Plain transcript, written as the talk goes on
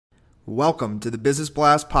Welcome to the Business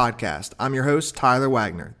Blast podcast. I'm your host, Tyler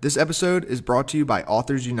Wagner. This episode is brought to you by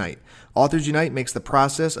Authors Unite. Authors Unite makes the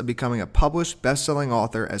process of becoming a published, best-selling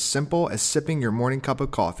author as simple as sipping your morning cup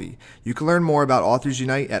of coffee. You can learn more about Authors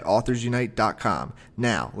Unite at authorsunite.com.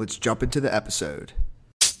 Now, let's jump into the episode.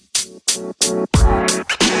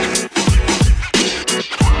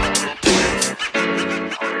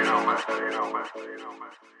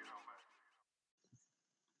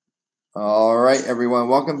 All right, everyone.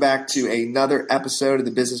 Welcome back to another episode of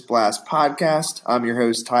the Business Blast podcast. I'm your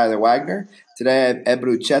host, Tyler Wagner. Today, I have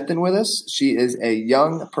Ebru Chetan with us. She is a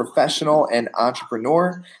young professional and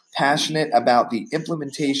entrepreneur, passionate about the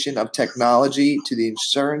implementation of technology to the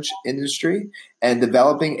insurance industry and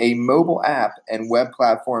developing a mobile app and web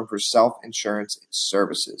platform for self-insurance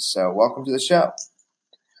services. So welcome to the show.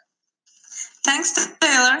 Thanks,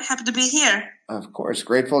 Taylor. Happy to be here. Of course.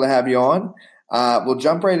 Grateful to have you on. We'll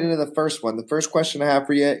jump right into the first one. The first question I have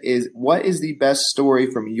for you is, what is the best story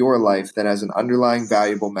from your life that has an underlying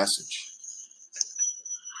valuable message?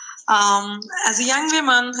 As a young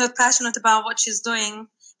woman who's passionate about what she's doing,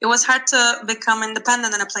 it was hard to become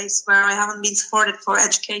independent in a place where I haven't been supported for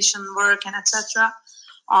education, work, and etc.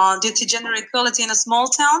 Due to gender equality in a small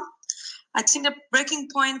town. I think the breaking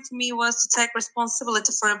point for me was to take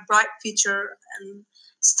responsibility for a bright future and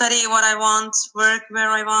study what I want, work where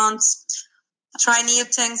I want, try new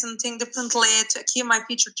things and think differently to achieve my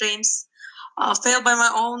future dreams, fail by my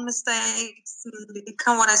own mistakes, and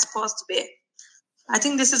become what I'm supposed to be. I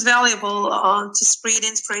think this is valuable to spread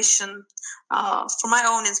inspiration, for my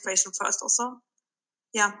own inspiration first also.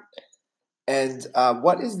 Yeah. And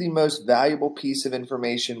what is the most valuable piece of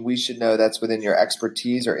information we should know that's within your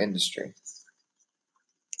expertise or industry?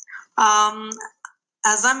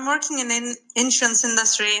 As I'm working in the insurance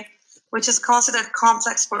industry, which is considered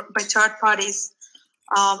complex by third parties.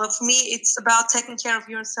 But for me, it's about taking care of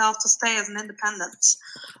yourself to stay as an independent.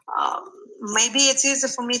 Maybe it's easy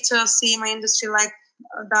for me to see my industry like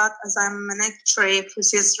that, as I'm an actuary who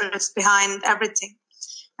sees risks behind everything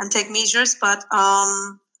and take measures. But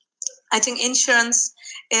I think insurance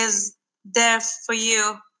is there for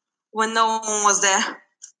you when no one was there.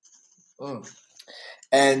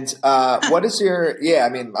 And what is your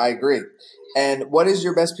 – I agree. And what is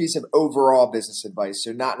your best piece of overall business advice?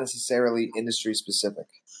 So not necessarily industry specific.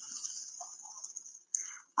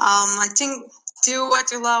 I think do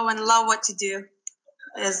what you love and love what you do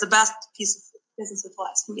is the best piece of business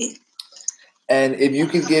advice for me. And if you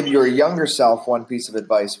could give your younger self one piece of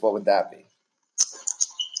advice, what would that be?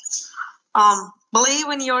 Believe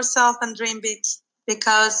in yourself and dream big,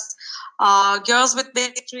 because girls with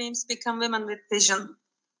big dreams become women with vision.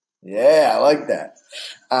 Yeah, I like that.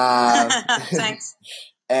 Thanks.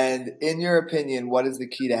 And in your opinion, what is the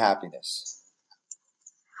key to happiness?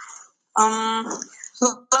 Love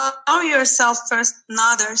yourself first and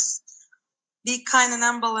others. Be kind and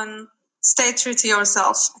humble and stay true to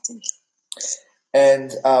yourself, I think.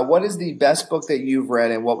 And what is the best book that you've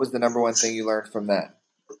read, and what was the number one thing you learned from that?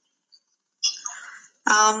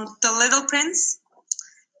 The Little Prince.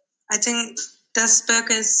 I think this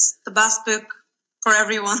book is the best book for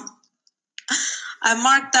everyone. I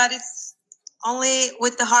marked that it's only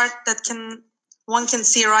with the heart that one can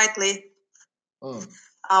see rightly.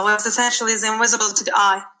 What essentially is invisible to the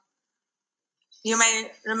eye. You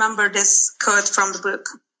may remember this quote from the book.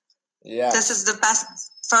 Yeah. This is the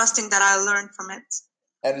first thing that I learned from it.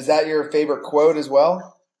 And is that your favorite quote as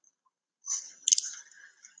well?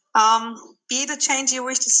 Be the change you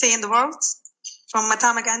wish to see in the world, from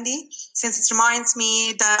Mahatma Gandhi, since it reminds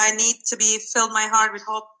me that I need to fill my heart with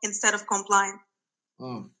hope instead of complying.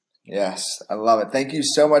 Yes, I love it. Thank you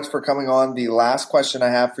so much for coming on. The last question I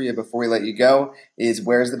have for you before we let you go is,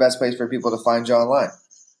 where's the best place for people to find you online?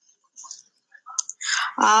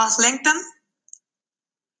 LinkedIn.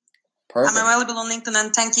 Perfect. I'm available on LinkedIn,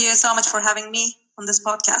 and thank you so much for having me on this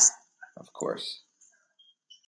podcast. Of course.